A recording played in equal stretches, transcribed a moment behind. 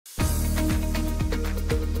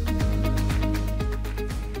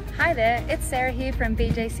Hi there, it's Sarah here from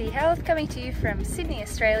BJC Health, coming to you from Sydney,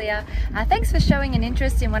 Australia. Thanks for showing an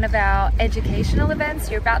interest in one of our educational events.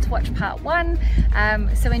 You're about to watch part one,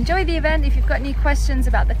 so enjoy the event. If you've got any questions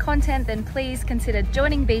about the content, then please consider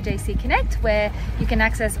joining BJC Connect, where you can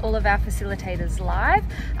access all of our facilitators live.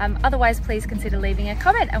 Otherwise, please consider leaving a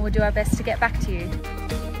comment and we'll do our best to get back to you.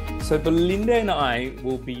 So Belinda and I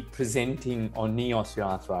will be presenting on knee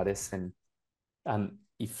osteoarthritis and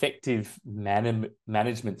effective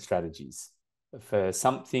management strategies for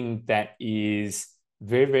something that is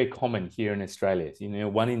very, very common here in Australia. You know,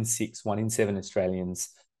 1 in 6, 1 in 7 Australians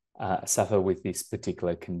suffer with this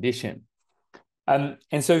particular condition. And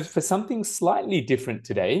so for something slightly different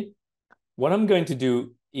today, what I'm going to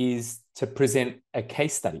do is to present a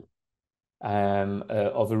case study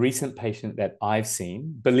of a recent patient that I've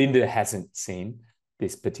seen. Belinda hasn't seen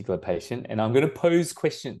this particular patient, and I'm going to pose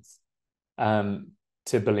questions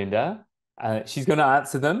to Belinda. She's going to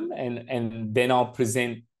answer them, and then I'll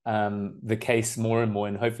present the case more and more,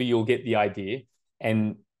 and hopefully you'll get the idea.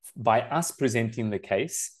 And by us presenting the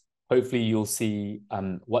case, hopefully you'll see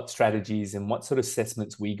what strategies and what sort of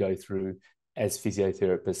assessments we go through as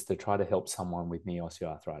physiotherapists to try to help someone with knee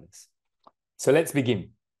osteoarthritis. So let's begin.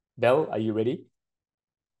 Belle, are you ready?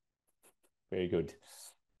 Very good.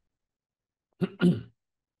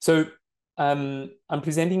 So I'm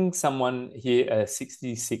presenting someone here, a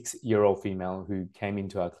 66-year-old female who came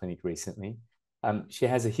into our clinic recently. She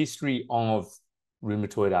has a history of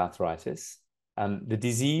rheumatoid arthritis. The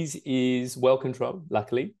disease is well controlled,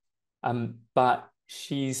 luckily, but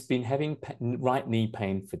she's been having right knee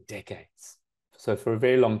pain for decades, so for a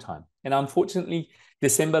very long time. And unfortunately,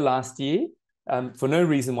 December last year, for no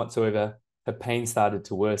reason whatsoever, her pain started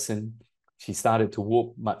to worsen. She started to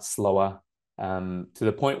walk much slower, to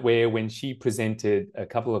the point where when she presented a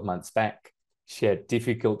couple of months back, she had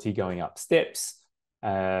difficulty going up steps.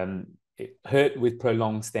 It hurt with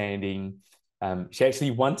prolonged standing. She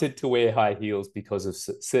actually wanted to wear high heels because of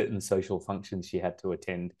certain social functions she had to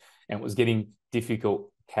attend, and it was getting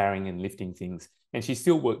difficult carrying and lifting things. And she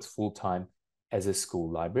still works full-time as a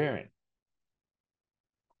school librarian.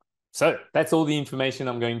 So that's all the information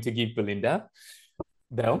I'm going to give Belinda.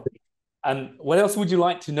 Belle, what else would you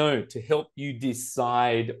like to know to help you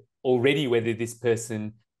decide already whether this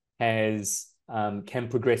person has can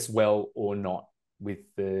progress well or not with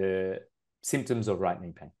the symptoms of right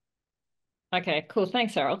knee pain? Okay, cool.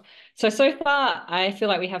 Thanks, Errol. So far, I feel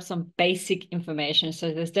like we have some basic information.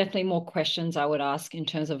 So there's definitely more questions I would ask in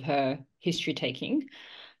terms of her history taking.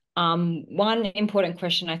 One important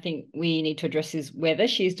question I think we need to address is whether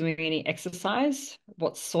she's doing any exercise,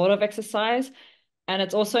 what sort of exercise. And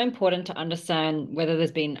it's also important to understand whether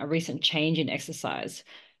there's been a recent change in exercise.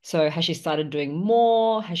 So has she started doing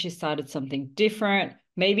more? Has she started something different?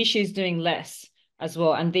 Maybe she's doing less as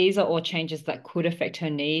well. And these are all changes that could affect her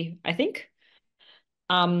knee, I think.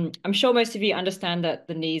 I'm sure most of you understand that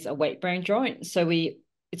the knee is a weight-bearing joint. So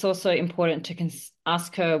it's also important to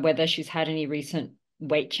ask her whether she's had any recent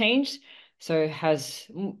weight change. So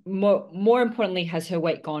more importantly, has her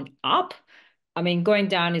weight gone up? I mean, going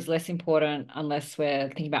down is less important unless we're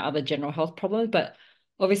thinking about other general health problems. But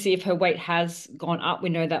obviously, if her weight has gone up, we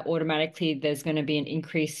know that automatically there's going to be an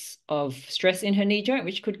increase of stress in her knee joint,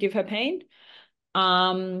 which could give her pain.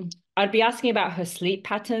 I'd be asking about her sleep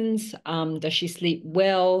patterns. Does she sleep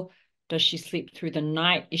well? Does she sleep through the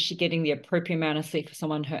night? Is she getting the appropriate amount of sleep for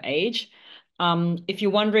someone her age? If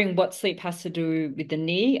you're wondering what sleep has to do with the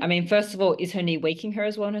knee, I mean, first of all, is her knee waking her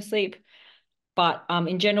as well in her sleep? But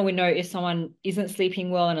in general, we know if someone isn't sleeping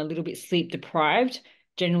well and a little bit sleep deprived,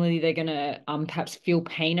 generally they're going to perhaps feel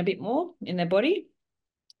pain a bit more in their body.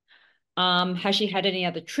 Has she had any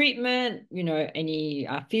other treatment, you know, any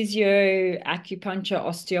physio, acupuncture,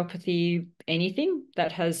 osteopathy, anything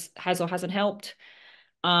that has or hasn't helped?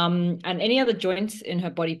 And any other joints in her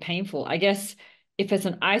body painful? I guess if it's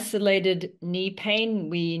an isolated knee pain,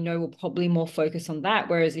 we know we'll probably more focus on that.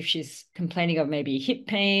 Whereas if she's complaining of maybe hip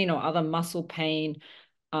pain or other muscle pain,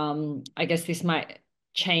 I guess this might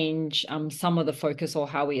change some of the focus or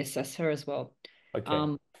how we assess her as well. Okay.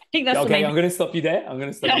 I think that's okay. I'm going to stop you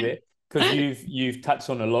there. Because you've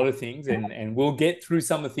touched on a lot of things, and we'll get through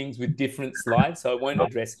some of the things with different slides, so I won't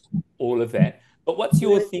address all of that. But what's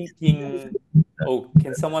your thinking? Oh,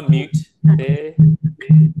 can someone mute there?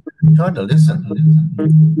 I'm trying to listen.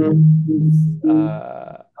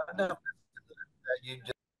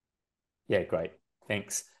 Yeah, great.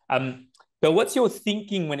 Thanks. But what's your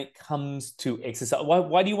thinking when it comes to exercise?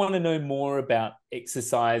 Why do you want to know more about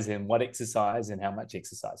exercise and what exercise and how much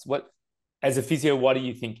exercise? As a physio, what are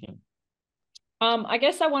you thinking? I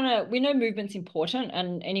guess we know movement's important,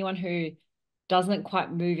 and anyone who doesn't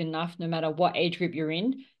quite move enough, no matter what age group you're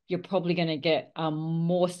in, you're probably going to get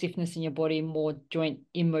more stiffness in your body, more joint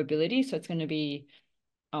immobility. So it's going to be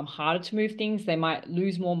harder to move things. They might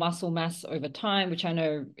lose more muscle mass over time, which I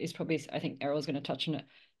know is probably, I think Errol's going to touch on it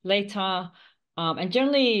later. And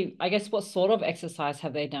generally, I guess, what sort of exercise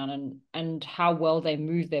have they done, and how well they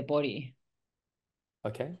move their body?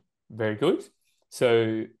 Okay, very good.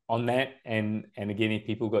 So on that, and again, if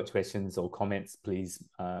people got questions or comments, please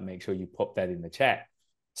make sure you pop that in the chat.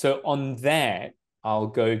 So on that, I'll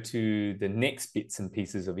go to the next bits and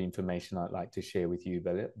pieces of information I'd like to share with you,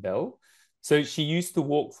 Belle. So she used to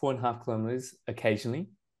walk 4.5 kilometers occasionally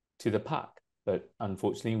to the park, but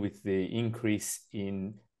unfortunately, with the increase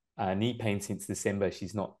in knee pain since December,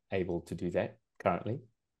 she's not able to do that currently,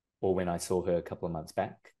 or when I saw her a couple of months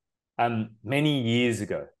back. Many years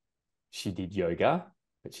ago, she did yoga,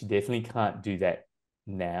 but she definitely can't do that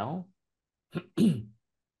now.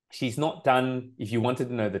 She's not done, if you wanted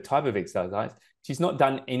to know the type of exercise, she's not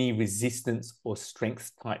done any resistance or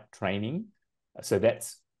strength type training. So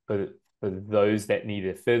that's for those that need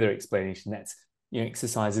a further explanation. That's,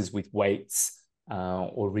 exercises with weights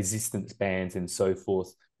or resistance bands and so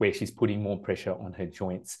forth, where she's putting more pressure on her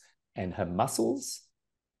joints and her muscles.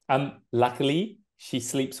 Luckily, she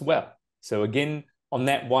sleeps well. So again, on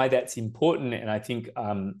that, why that's important, and I think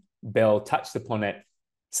Belle touched upon it.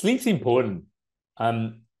 Sleep's important.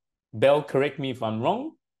 Belle, correct me if I'm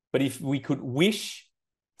wrong, but if we could wish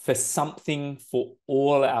for something for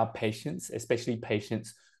all our patients, especially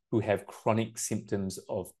patients who have chronic symptoms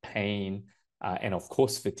of pain and of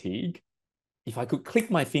course fatigue, if I could click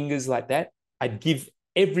my fingers like that, I'd give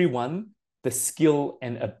everyone the skill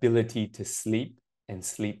and ability to sleep and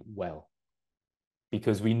sleep well.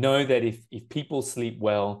 Because we know that if people sleep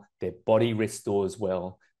well, their body restores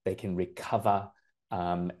well, they can recover,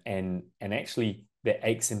 and actually their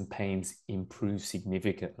aches and pains improve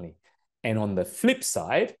significantly. And on the flip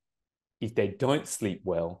side, if they don't sleep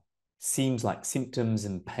well, seems like symptoms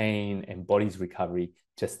and pain and body's recovery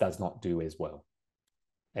just does not do as well.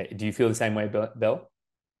 Do you feel the same way, Belle?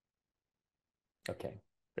 Okay,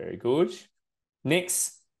 very good.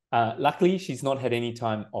 Next, luckily, she's not had any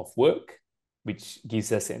time off work, which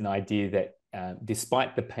gives us an idea that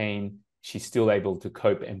despite the pain, she's still able to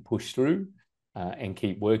cope and push through and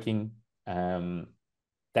keep working.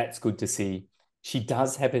 That's good to see. She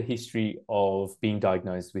does have a history of being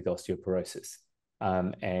diagnosed with osteoporosis.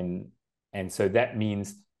 And so that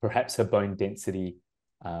means perhaps her bone density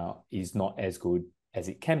is not as good as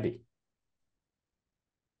it can be.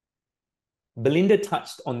 Belinda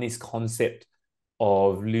touched on this concept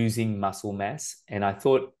of losing muscle mass, and I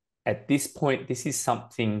thought at this point, this is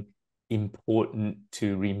something important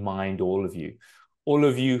to remind all of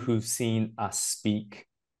you who've seen us speak,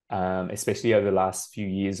 especially over the last few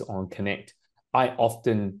years on Connect. I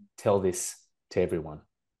often tell this to everyone.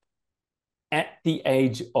 At the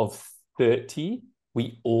age of 30,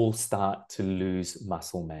 we all start to lose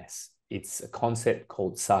muscle mass. It's a concept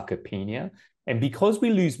called sarcopenia. And because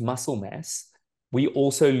we lose muscle mass, we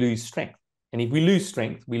also lose strength. And if we lose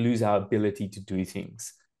strength, we lose our ability to do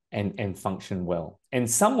things and function well.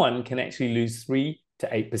 And someone can actually lose 3 to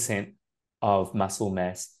 8% of muscle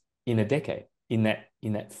mass in a decade, in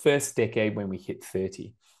that first decade when we hit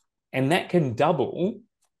 30. And that can double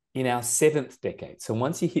in our 7th decade. So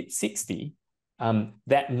once you hit 60,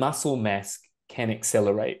 that muscle mass can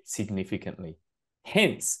accelerate significantly.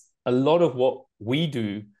 Hence, a lot of what we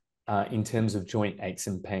do in terms of joint aches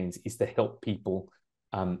and pains is to help people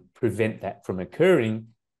prevent that from occurring,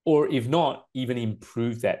 or if not, even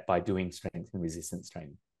improve that by doing strength and resistance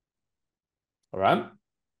training. All right,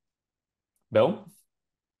 Belle,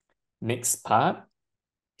 next part.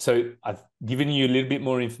 So I've given you a little bit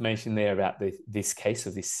more information there about this case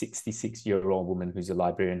of this 66-year-old woman who's a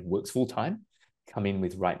librarian, works full-time, come in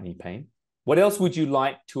with right knee pain. What else would you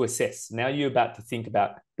like to assess? Now you're about to think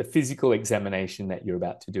about the physical examination that you're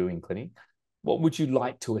about to do in clinic. What would you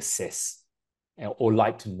like to assess or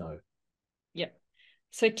like to know? Yep.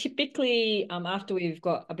 So typically, after we've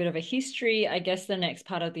got a bit of a history, I guess the next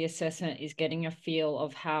part of the assessment is getting a feel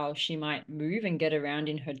of how she might move and get around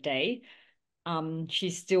in her day.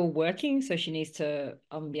 She's still working, so she needs to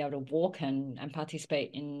be able to walk and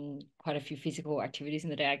participate in quite a few physical activities in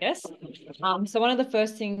the day, I guess. So one of the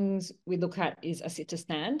first things we look at is a sit to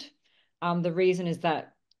stand. The reason is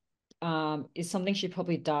that is something she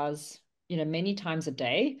probably does, many times a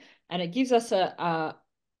day, and it gives us a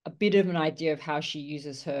bit of an idea of how she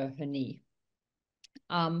uses her knee.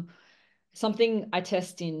 Something I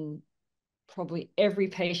test in probably every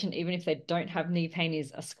patient, even if they don't have knee pain,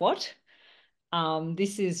 is a squat.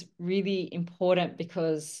 This is really important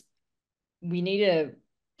because we need to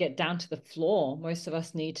get down to the floor. Most of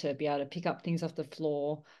us need to be able to pick up things off the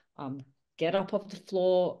floor, get up off the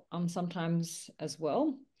floor sometimes as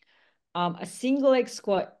well. A single leg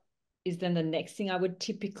squat is then the next thing I would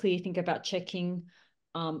typically think about checking.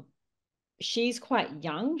 She's quite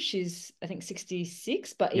young. She's, I think,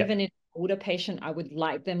 66, but even in an older patient, I would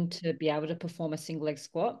like them to be able to perform a single leg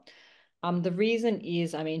squat. The reason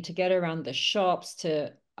is, I mean, to get around the shops,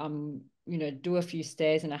 to do a few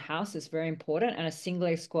stairs in a house is very important, and a single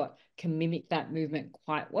leg squat can mimic that movement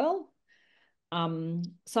quite well.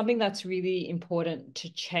 Something that's really important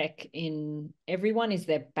to check in everyone is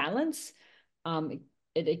their balance.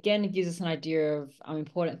 It again gives us an idea of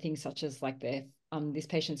important things such as like this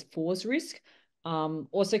patient's falls risk.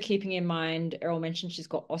 Also keeping in mind, Errol mentioned she's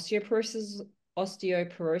got osteoporosis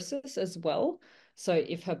as well. So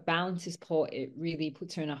if her balance is poor, it really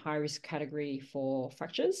puts her in a high risk category for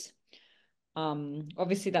fractures.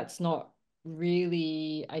 Obviously that's not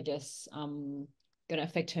really, I guess, going to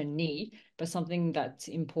affect her knee, but something that's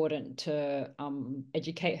important to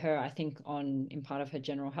educate her, I think, in part of her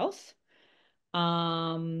general health.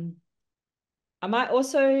 I might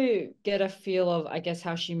also get a feel of, I guess,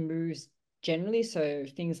 how she moves generally. So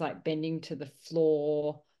things like bending to the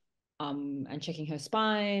floor, and checking her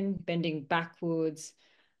spine, bending backwards.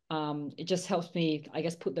 It just helps me, I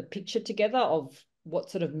guess, put the picture together of what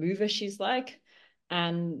sort of mover she's like.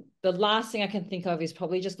 And the last thing I can think of is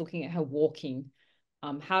probably just looking at her walking.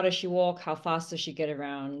 How does she walk? How fast does she get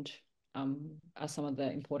around? Are some of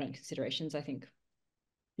the important considerations, I think.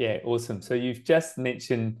 Yeah, awesome. So you've just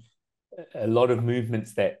mentioned a lot of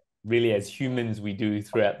movements that really as humans we do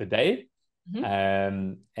throughout the day.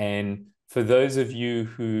 And for those of you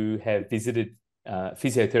who have visited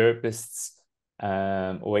physiotherapists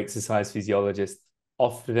or exercise physiologists,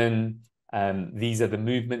 often these are the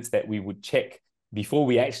movements that we would check before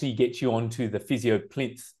we actually get you onto the physio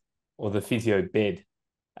plinth or the physio bed.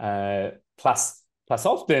 Plus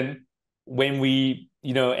often when we,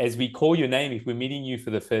 as we call your name, if we're meeting you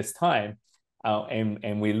for the first time,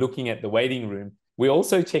 and we're looking at the waiting room, we're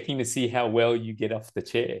also checking to see how well you get off the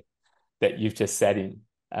chair that you've just sat in,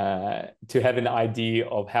 to have an idea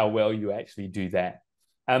of how well you actually do that.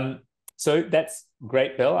 So that's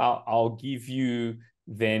great, Belle. I'll give you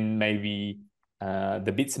then maybe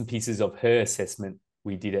the bits and pieces of her assessment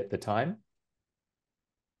we did at the time.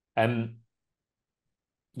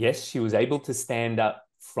 Yes, she was able to stand up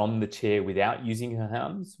from the chair without using her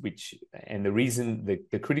arms, and the reason,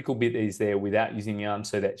 the critical bit is there, without using the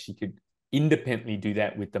arms, so that she could independently do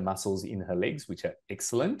that with the muscles in her legs, which are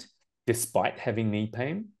excellent, despite having knee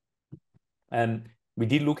pain. We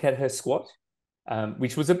did look at her squat,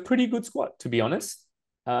 which was a pretty good squat, to be honest.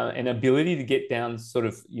 An ability to get down sort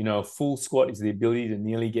of, a full squat is the ability to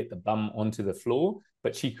nearly get the bum onto the floor,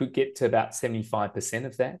 but she could get to about 75%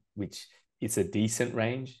 of that, which is a decent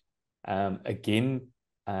range. Again,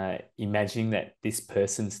 imagining that this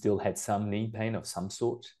person still had some knee pain of some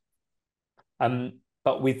sort.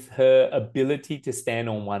 But with her ability to stand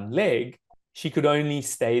on one leg, she could only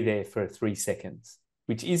stay there for 3 seconds,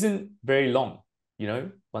 which isn't very long,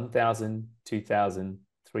 1,000, 2,000,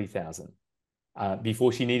 3,000,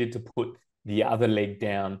 before she needed to put the other leg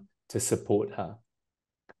down to support her.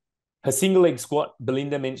 Her single leg squat,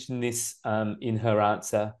 Belinda mentioned this in her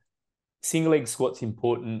answer. Single leg squat's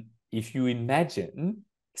important. If you imagine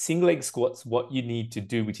single leg squats, what you need to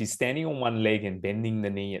do, which is standing on one leg and bending the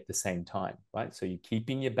knee at the same time, right? So you're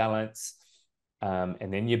keeping your balance,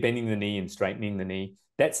 and then you're bending the knee and straightening the knee.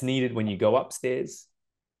 That's needed when you go upstairs,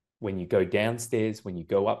 when you go downstairs, when you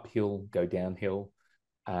go uphill, go downhill,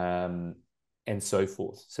 and so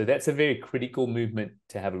forth. So that's a very critical movement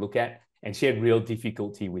to have a look at. And she had real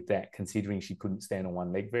difficulty with that, considering she couldn't stand on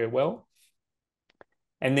one leg very well.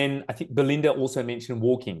 And then I think Belinda also mentioned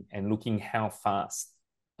walking and looking how fast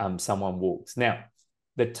someone walks. Now,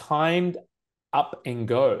 the timed up and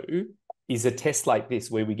go is a test like this,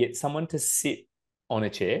 where we get someone to sit on a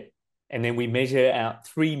chair and then we measure out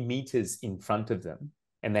 3 meters in front of them,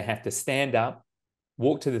 and they have to stand up,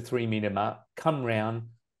 walk to the 3 meter mark, come round,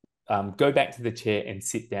 go back to the chair and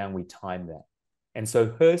sit down. We time that. And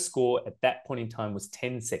so her score at that point in time was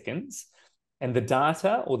 10 seconds. And the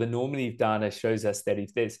data, or the normative data, shows us that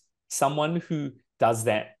if there's someone who does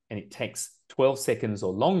that and it takes 12 seconds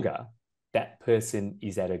or longer, that person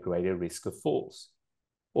is at a greater risk of falls.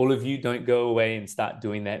 All of you, don't go away and start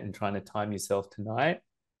doing that and trying to time yourself tonight,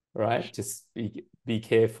 right? Just be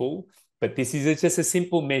careful. But this is just a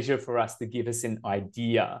simple measure for us to give us an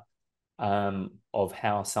idea of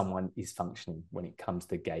how someone is functioning when it comes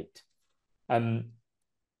to gait. When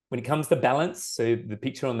it comes to balance, so the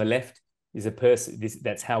picture on the left, is a person.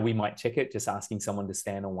 That's how we might check it, just asking someone to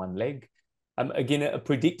stand on one leg. Again, a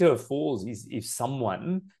predictor of falls is if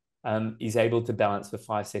someone is able to balance for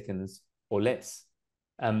 5 seconds or less.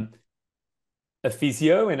 A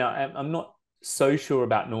physio, and I'm not so sure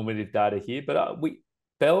about normative data here, but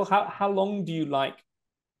Belle, how long do you like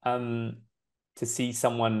to see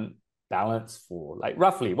someone balance for? Like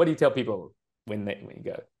roughly, what do you tell people when you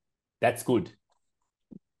go? That's good.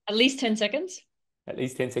 At least 10 seconds. At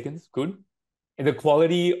least 10 seconds, good. And the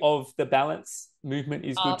quality of the balance movement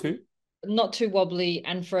is good too? Not too wobbly.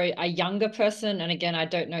 And for a younger person, and again, I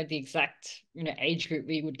don't know the exact age group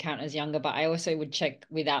we would count as younger, but I also would check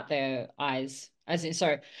without their eyes,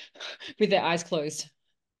 with their eyes closed.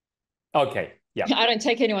 Okay, yeah. I don't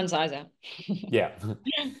take anyone's eyes out. Yeah.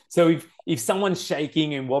 So if someone's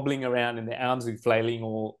shaking and wobbling around and their arms are flailing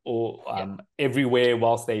or everywhere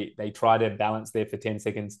whilst they try to balance there for 10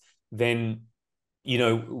 seconds, then,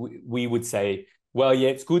 we would say, well, yeah,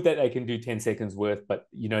 it's good that they can do 10 seconds worth, but,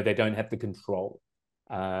 they don't have the control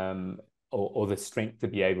or the strength to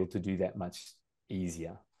be able to do that much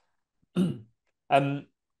easier. And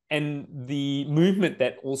the movement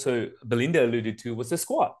that also Belinda alluded to was the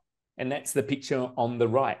squat. And that's the picture on the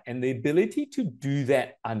right. And the ability to do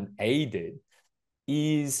that unaided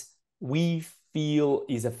we feel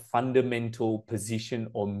is a fundamental position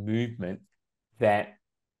or movement that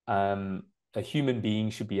a human being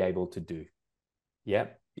should be able to do. Yeah,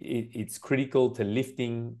 it's critical to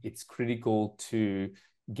lifting. It's critical to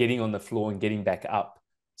getting on the floor and getting back up.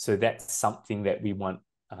 So that's something that we want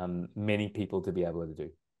many people to be able to do.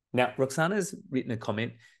 Now, Roxana's written a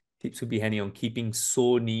comment. Tips would be handy on keeping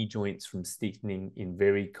sore knee joints from stiffening in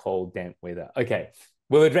very cold, damp weather. Okay,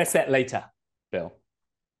 we'll address that later, Belle.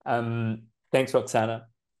 Thanks, Roxana.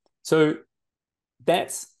 So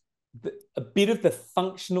that's a bit of the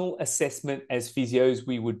functional assessment as physios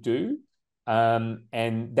we would do.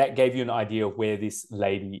 And that gave you an idea of where this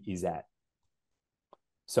lady is at.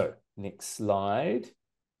 So next slide.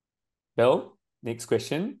 Belle, next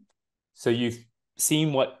question. So you've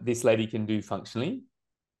seen what this lady can do functionally.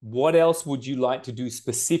 What else would you like to do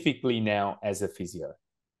specifically now as a physio?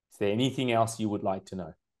 Is there anything else you would like to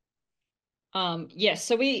know? Yes,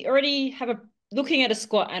 so we already have looking at a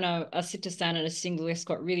squat and a sit to stand and a single leg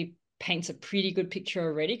squat really paints a pretty good picture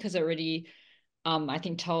already, because it already, I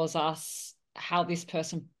think, tells us how this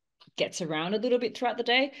person gets around a little bit throughout the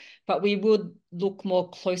day. But we would look more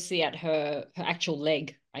closely at her actual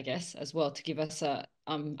leg, I guess, as well, to give us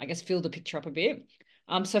fill the picture up a bit.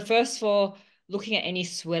 So first, for looking at any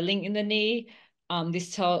swelling in the knee,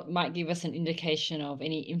 this might give us an indication of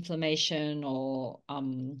any inflammation or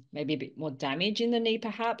maybe a bit more damage in the knee,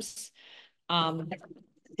 perhaps.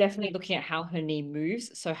 Definitely looking at how her knee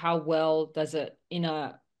moves. So how well does it, in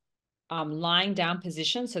a lying down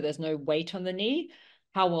position, so there's no weight on the knee,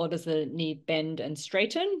 how well does the knee bend and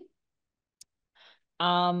straighten?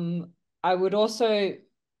 I would also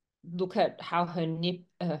look at how her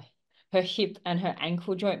hip and her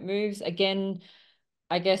ankle joint moves. Again,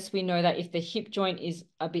 I guess we know that if the hip joint is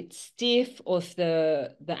a bit stiff, or if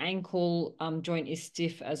the ankle joint is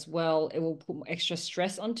stiff as well, it will put extra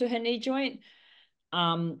stress onto her knee joint.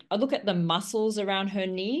 I look at the muscles around her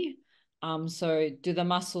knee. So do the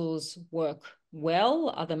muscles work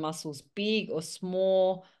well? Are the muscles big or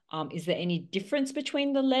small? Is there any difference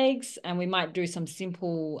between the legs? And we might do some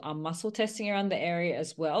simple muscle testing around the area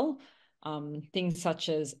as well. Things such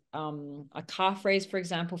as a calf raise, for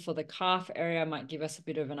example, for the calf area might give us a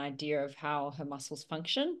bit of an idea of how her muscles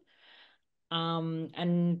function.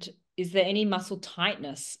 And is there any muscle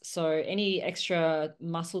tightness? So any extra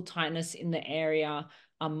muscle tightness in the area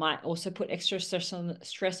might also put extra stress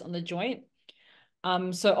on the joint.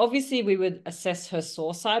 So obviously we would assess her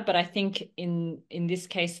sore side, but I think in this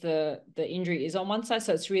case, the injury is on one side.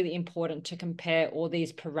 So it's really important to compare all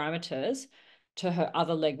these parameters to her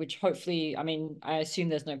other leg, which hopefully, I assume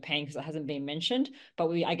there's no pain because it hasn't been mentioned, but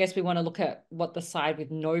I guess we want to look at what the side with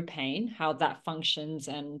no pain, how that functions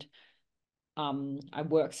and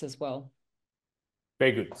works as well.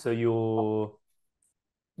 Very good. So you're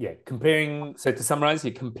comparing. So to summarize,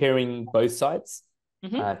 you're comparing both sides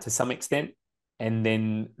to some extent, and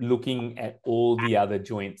then looking at all the other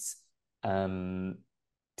joints to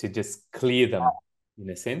just clear them in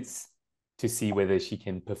a sense, to see whether she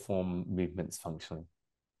can perform movements functionally.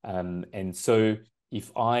 And so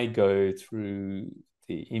if I go through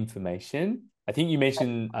the information, I think you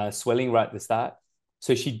mentioned swelling right at the start.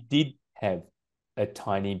 So she did have a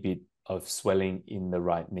tiny bit of swelling in the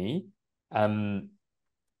right knee. And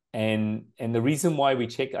the reason why we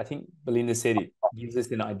check, I think Belinda said, it gives us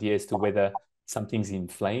an idea as to whether something's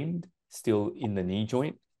inflamed still in the knee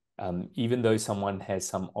joint. Even though someone has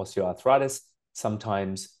some osteoarthritis,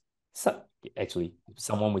 sometimes, actually,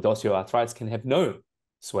 someone with osteoarthritis can have no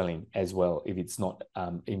swelling as well if it's not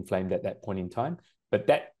inflamed at that point in time. But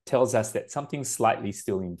that tells us that something's slightly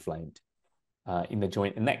still inflamed in the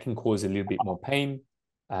joint, and that can cause a little bit more pain.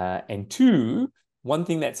 And two, one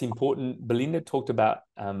thing that's important, Belinda talked about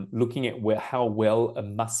looking at how well a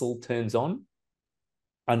muscle turns on.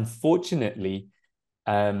 Unfortunately,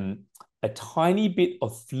 a tiny bit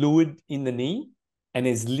of fluid in the knee and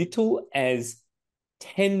as little as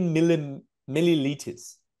 10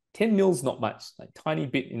 milliliters. 10 mils, not much, like tiny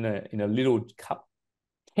bit in a little cup.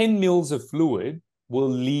 10 mils of fluid will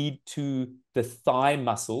lead to the thigh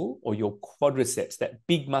muscle or your quadriceps, that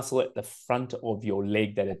big muscle at the front of your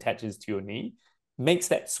leg that attaches to your knee, makes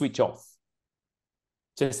that switch off.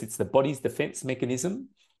 It's the body's defense mechanism.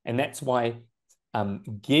 And that's why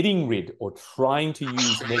getting rid or trying to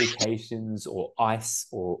use medications or ice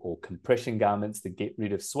or compression garments to get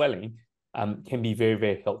rid of swelling can be very,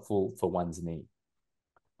 very helpful for one's knee.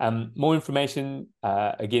 More information,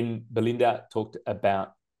 again, Belinda talked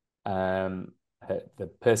about the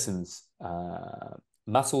person's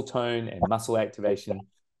muscle tone and muscle activation.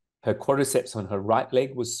 Her quadriceps on her right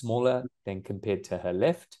leg was smaller than compared to her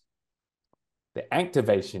left. The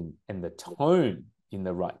activation and the tone in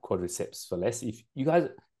the right quadriceps for less. If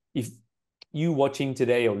you watching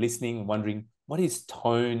today or listening, wondering what is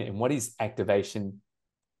tone and what is activation,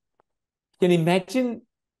 you can imagine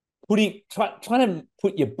trying to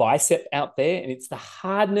put your bicep out there, and it's the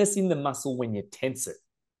hardness in the muscle when you tense it.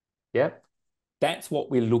 Yeah, that's what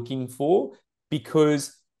we're looking for,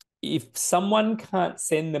 because if someone can't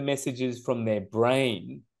send the messages from their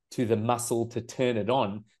brain to the muscle to turn it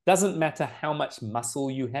on, doesn't matter how much muscle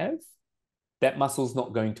you have, that muscle's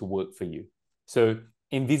not going to work for you. So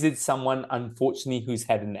envisage someone, unfortunately, who's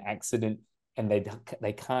had an accident and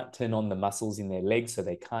they can't turn on the muscles in their legs, so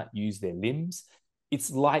they can't use their limbs.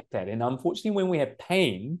 It's like that. And unfortunately, when we have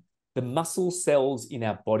pain, the muscle cells in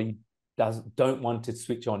our body don't want to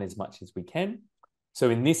switch on as much as we can. So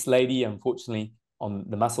in this lady, unfortunately,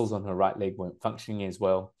 the muscles on her right leg weren't functioning as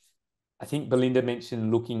well. I think Belinda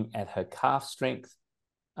mentioned looking at her calf strength.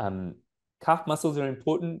 Calf muscles are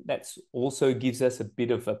important. That also gives us a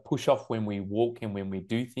bit of a push off when we walk and when we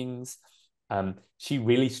do things. She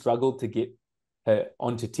really struggled to get her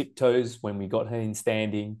onto tiptoes when we got her in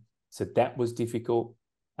standing. So that was difficult.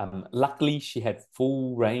 Luckily, she had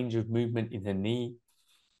full range of movement in her knee.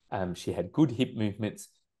 She had good hip movements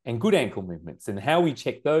and good ankle movements. And how we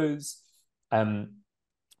check those,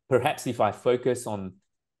 perhaps if I focus on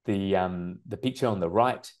the picture on the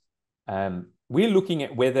right, we're looking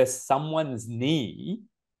at whether someone's knee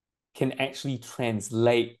can actually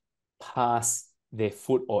translate past their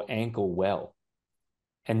foot or ankle well.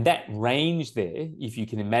 And that range there, if you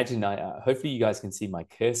can imagine, hopefully you guys can see my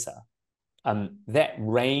cursor. That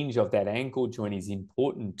range of that ankle joint is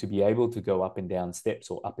important to be able to go up and down steps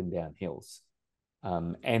or up and down hills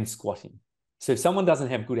and squatting. So if someone doesn't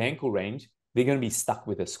have good ankle range, they're going to be stuck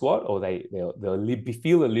with a squat, or they'll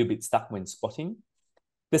feel a little bit stuck when squatting.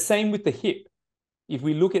 The same with the hip. If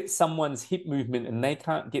we look at someone's hip movement and they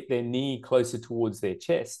can't get their knee closer towards their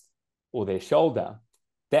chest or their shoulder,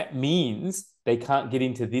 that means they can't get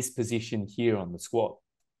into this position here on the squat.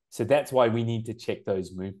 So that's why we need to check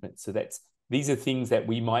those movements. So these are things that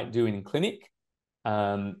we might do in clinic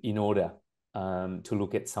in order to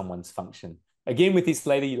look at someone's function. Again, with this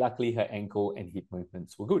lady, luckily her ankle and hip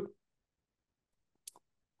movements were good.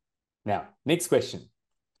 Now, next question.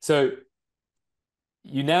 So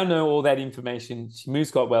you now know all that information. She moves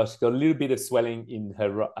quite well. She's got a little bit of swelling in her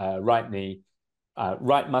right knee.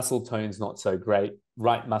 Right muscle tone's not so great.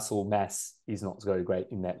 Right muscle mass is not so great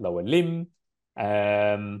in that lower limb.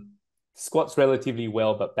 Squats relatively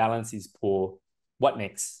well, but balance is poor. What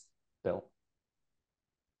next, Bill?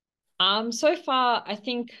 So far, I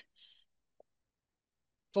think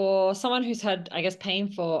for someone who's had, I guess, pain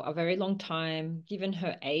for a very long time, given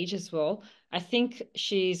her age as well, I think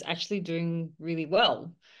she's actually doing really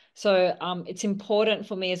well. So it's important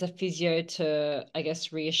for me as a physio to, I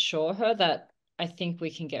guess, reassure her that I think we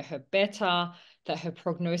can get her better, that her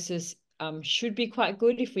prognosis should be quite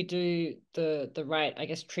good if we do the right, I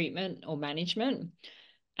guess, treatment or management,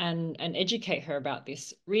 and educate her about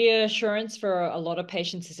this. Reassurance for a lot of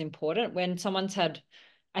patients is important. When someone's had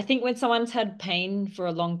pain for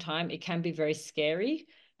a long time, it can be very scary.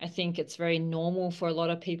 I think it's very normal for a lot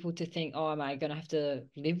of people to think, oh, am I going to have to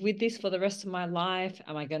live with this for the rest of my life?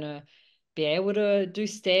 Am I going to be able to do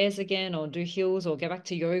stairs again or do hills or get back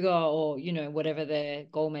to yoga or, whatever their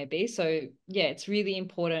goal may be? So yeah, it's really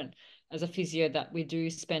important as a physio that we do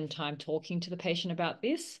spend time talking to the patient about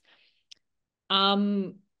this.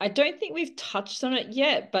 I don't think we've touched on it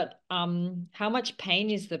yet, but how much pain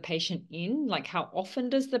is the patient in? Like, how often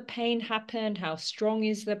does the pain happen? How strong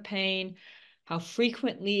is the pain? How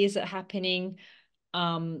frequently is it happening?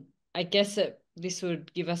 I guess this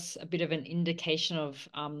would give us a bit of an indication of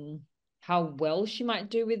how well she might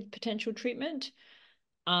do with potential treatment.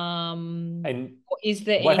 And is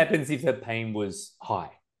there what happens if her pain was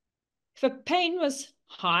high? If her pain was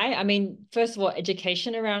high, I mean, first of all,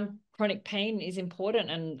 education around chronic pain is important.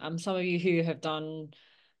 And some of you who have done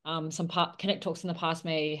some Connect Talks in the past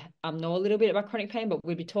may know a little bit about chronic pain, but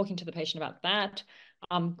we'll be talking to the patient about that.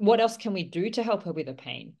 What else can we do to help her with the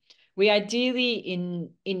pain? We ideally,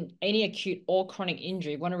 in any acute or chronic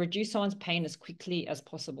injury, want to reduce someone's pain as quickly as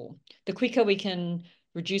possible. The quicker we can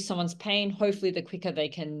reduce someone's pain, hopefully the quicker they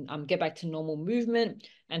can get back to normal movement,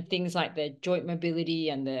 and things like their joint mobility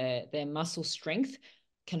and their muscle strength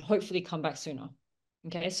can hopefully come back sooner.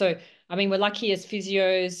 Okay, so I mean, we're lucky as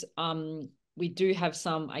physios. We do have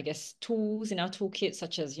some, I guess, tools in our toolkit,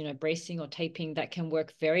 such as, bracing or taping, that can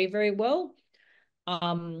work very, very well.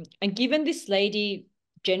 And given this lady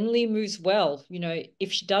generally moves well,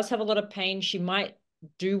 if she does have a lot of pain, she might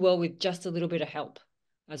do well with just a little bit of help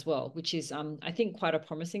as well, which is, I think, quite a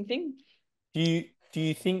promising thing. Do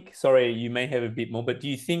you think, sorry, you may have a bit more, but do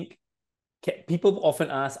you think people often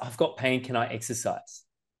ask, I've got pain, can I exercise?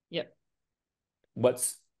 Yep.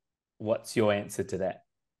 What's your answer to that?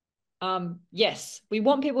 Yes, we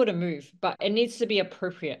want people to move, but it needs to be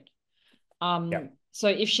appropriate. Yep. So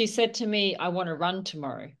if she said to me, I want to run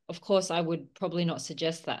tomorrow, of course, I would probably not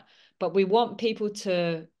suggest that. But we want people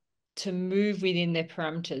to move within their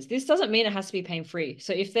parameters. This doesn't mean it has to be pain-free.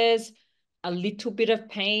 So if there's a little bit of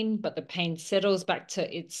pain, but the pain settles back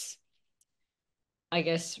to its, I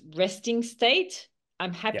guess, resting state,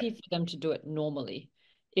 I'm happy for them to do it normally.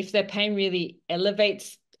 If their pain really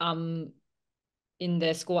elevates in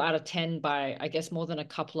their score out of 10 by, I guess, more than a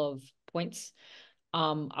couple of points,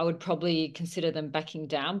 I would probably consider them backing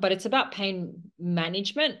down. But it's about pain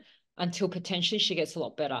management until potentially she gets a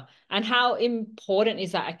lot better. And how important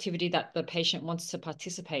is that activity that the patient wants to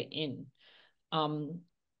participate in?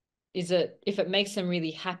 Is it, if it makes them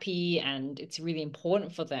really happy and it's really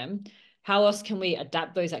important for them, how else can we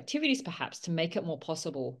adapt those activities perhaps to make it more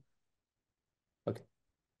possible? Okay,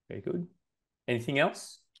 very good. Anything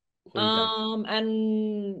else?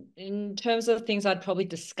 And in terms of things I'd probably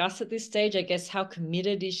discuss at this stage, I guess, how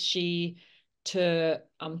committed is she to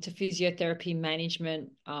physiotherapy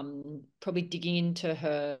management, probably digging into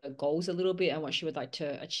her goals a little bit and what she would like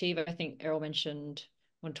to achieve. I think Errol mentioned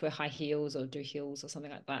want to wear high heels or do heels or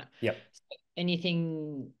something like that. Yep. So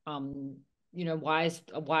anything, why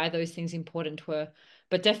are those things important to her?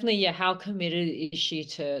 But definitely, yeah, how committed is she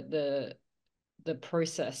to the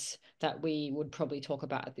process that we would probably talk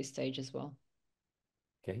about at this stage as well.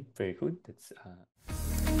 Okay, very good. That's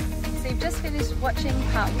So you've just finished watching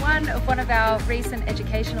part 1 of one of our recent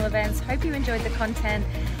educational events. Hope you enjoyed the content.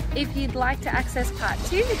 If you'd like to access part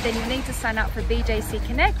 2, then you need to sign up for BJC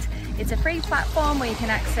Connect. It's a free platform where you can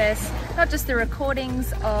access not just the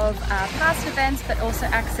recordings of past events, but also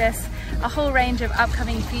access a whole range of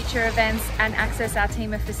upcoming future events and access our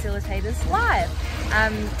team of facilitators live.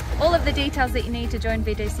 All of the details that you need to join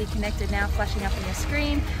BJC Connect are now flashing up on your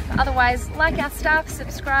screen. But otherwise, like our staff,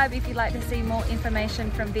 subscribe if you'd like to see more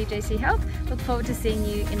information from BJC Health. Look forward to seeing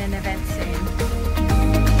you in an event soon.